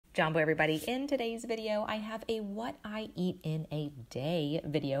Jumbo everybody. In today's video, I have a what I eat in a day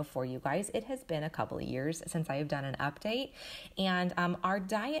video for you guys. It has been a couple of years since I have done an update, and our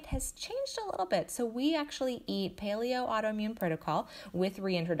diet has changed a little bit. So we actually eat Paleo Autoimmune Protocol with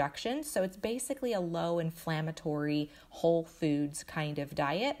reintroduction. So it's basically a low inflammatory whole foods kind of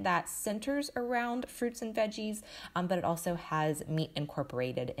diet that centers around fruits and veggies, but it also has meat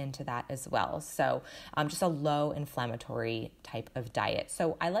incorporated into that as well. So just a low inflammatory type of diet.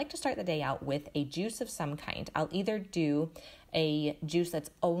 So I like to start the day out with a juice of some kind. I'll either do a juice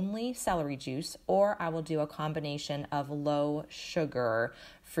that's only celery juice, or I will do a combination of low sugar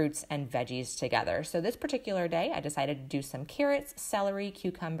fruits and veggies together. So this particular day, I decided to do some carrots, celery,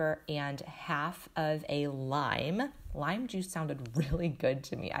 cucumber, and half of a lime. Lime juice sounded really good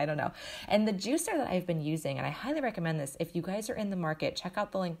to me. I don't know. And the juicer that I've been using, and I highly recommend this, if you guys are in the market, check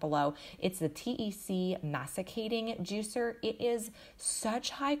out the link below. It's the TEC Masticating Juicer. It is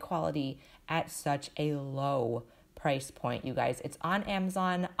such high quality at such a low price point, you guys. It's on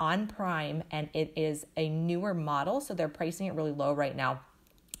Amazon, on Prime, and it is a newer model, so they're pricing it really low right now.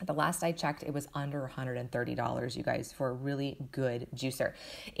 The last I checked, it was under $130, you guys, for a really good juicer.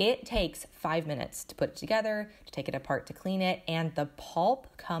 It takes 5 minutes to put it together, to take it apart, to clean it, and the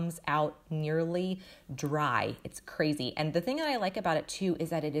pulp comes out nearly dry. It's crazy. And the thing that I like about it too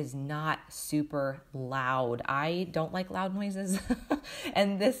is that it is not super loud. I don't like loud noises,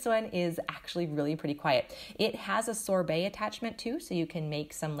 and this one is actually really pretty quiet. It has a sorbet attachment too, so you can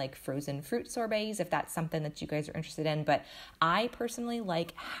make some like frozen fruit sorbets if that's something that you guys are interested in. But I personally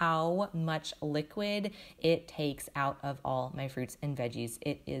like how much liquid it takes out of all my fruits and veggies.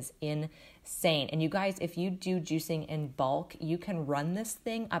 It is insane. And you guys, if you do juicing in bulk, you can run this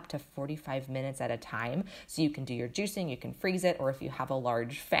thing up to 45 minutes at a time. So you can do your juicing, you can freeze it, or if you have a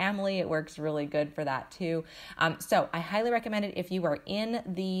large family, it works really good for that too. So I highly recommend it if you are in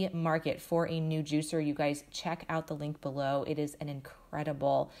the market for a new juicer. You guys check out the link below. It is an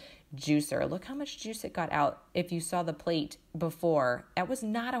incredible juicer. Look how much juice it got out. If you saw the plate before, that was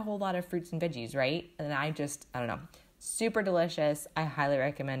not a whole lot of fruits and veggies, right? And I don't know. Super delicious. I highly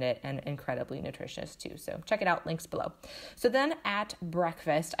recommend it, and incredibly nutritious too. So check it out, links below. So then at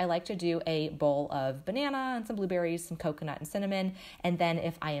breakfast, I like to do a bowl of banana and some blueberries, some coconut and cinnamon. And then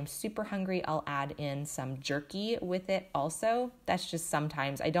if I am super hungry, I'll add in some jerky with it also. That's just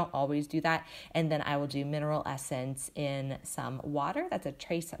sometimes. I don't always do that. And then I will do mineral essence in some water. That's a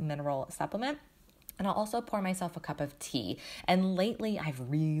trace mineral supplement. And I'll also pour myself a cup of tea. And lately, I've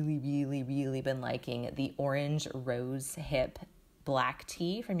really been liking the orange rose hip black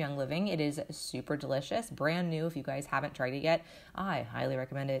tea from Young Living. It is super delicious, brand new. If you guys haven't tried it yet, I highly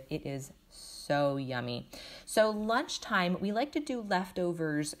recommend it. It is so yummy. So lunchtime, we like to do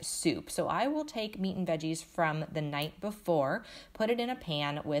leftovers soup. So I will take meat and veggies from the night before, put it in a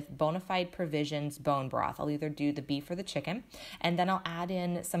pan with Bonafide Provisions bone broth. I'll either do the beef or the chicken, and then I'll add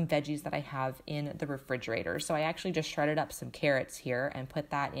in some veggies that I have in the refrigerator. So I actually just shredded up some carrots here and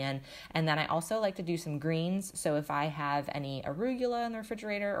put that in. And then I also like to do some greens. So if I have any arugula in the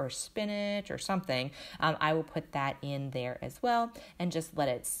refrigerator or spinach or something, I will put that in there as well and just let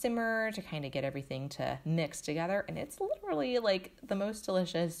it simmer to kind of get everything to mix together. And it's literally like the most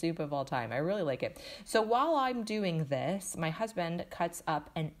delicious soup of all time. I really like it. So while I'm doing this, my husband cuts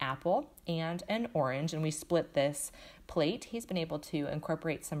up an apple and an orange, and we split this plate. He's been able to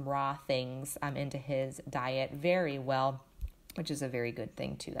incorporate some raw things into his diet very well, which is a very good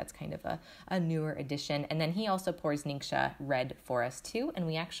thing too. That's kind of a newer addition. And then he also pours Ningxia red for us too, and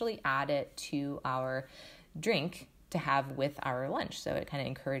we actually add it to our drink to have with our lunch. So it kind of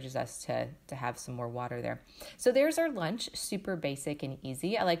encourages us to have some more water there. So there's our lunch, super basic and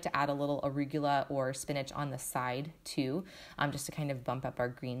easy. I like to add a little arugula or spinach on the side too, just to kind of bump up our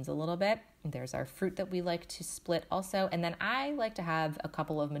greens a little bit. There's our fruit that we like to split also. And then I like to have a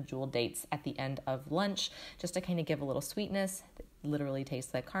couple of medjool dates at the end of lunch, just to kind of give a little sweetness. Literally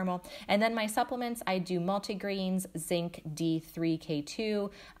tastes like caramel. And then my supplements, I do multigreens, zinc, D3K2,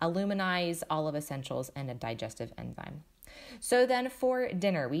 Aluminize, Olive Essentials, and a digestive enzyme. So then for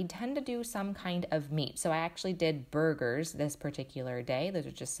dinner, we tend to do some kind of meat. So I actually did burgers this particular day. Those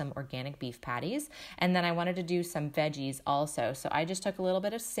are just some organic beef patties. And then I wanted to do some veggies also. So I just took a little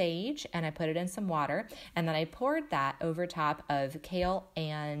bit of sage and I put it in some water. And then I poured that over top of kale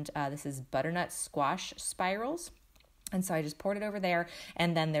and this is butternut squash spirals. And so I just poured it over there,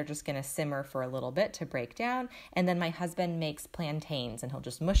 and then they're just going to simmer for a little bit to break down. And then my husband makes plantains, and he'll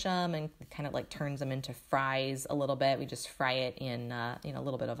just mush them and kind of like turns them into fries a little bit. We just fry it in a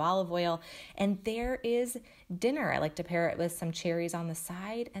little bit of olive oil. And there is dinner. I like to pair it with some cherries on the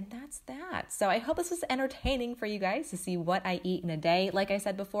side, and that's that. So I hope this was entertaining for you guys to see what I eat in a day. Like I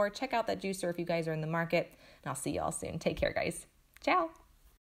said before, check out that juicer if you guys are in the market, and I'll see you all soon. Take care, guys. Ciao.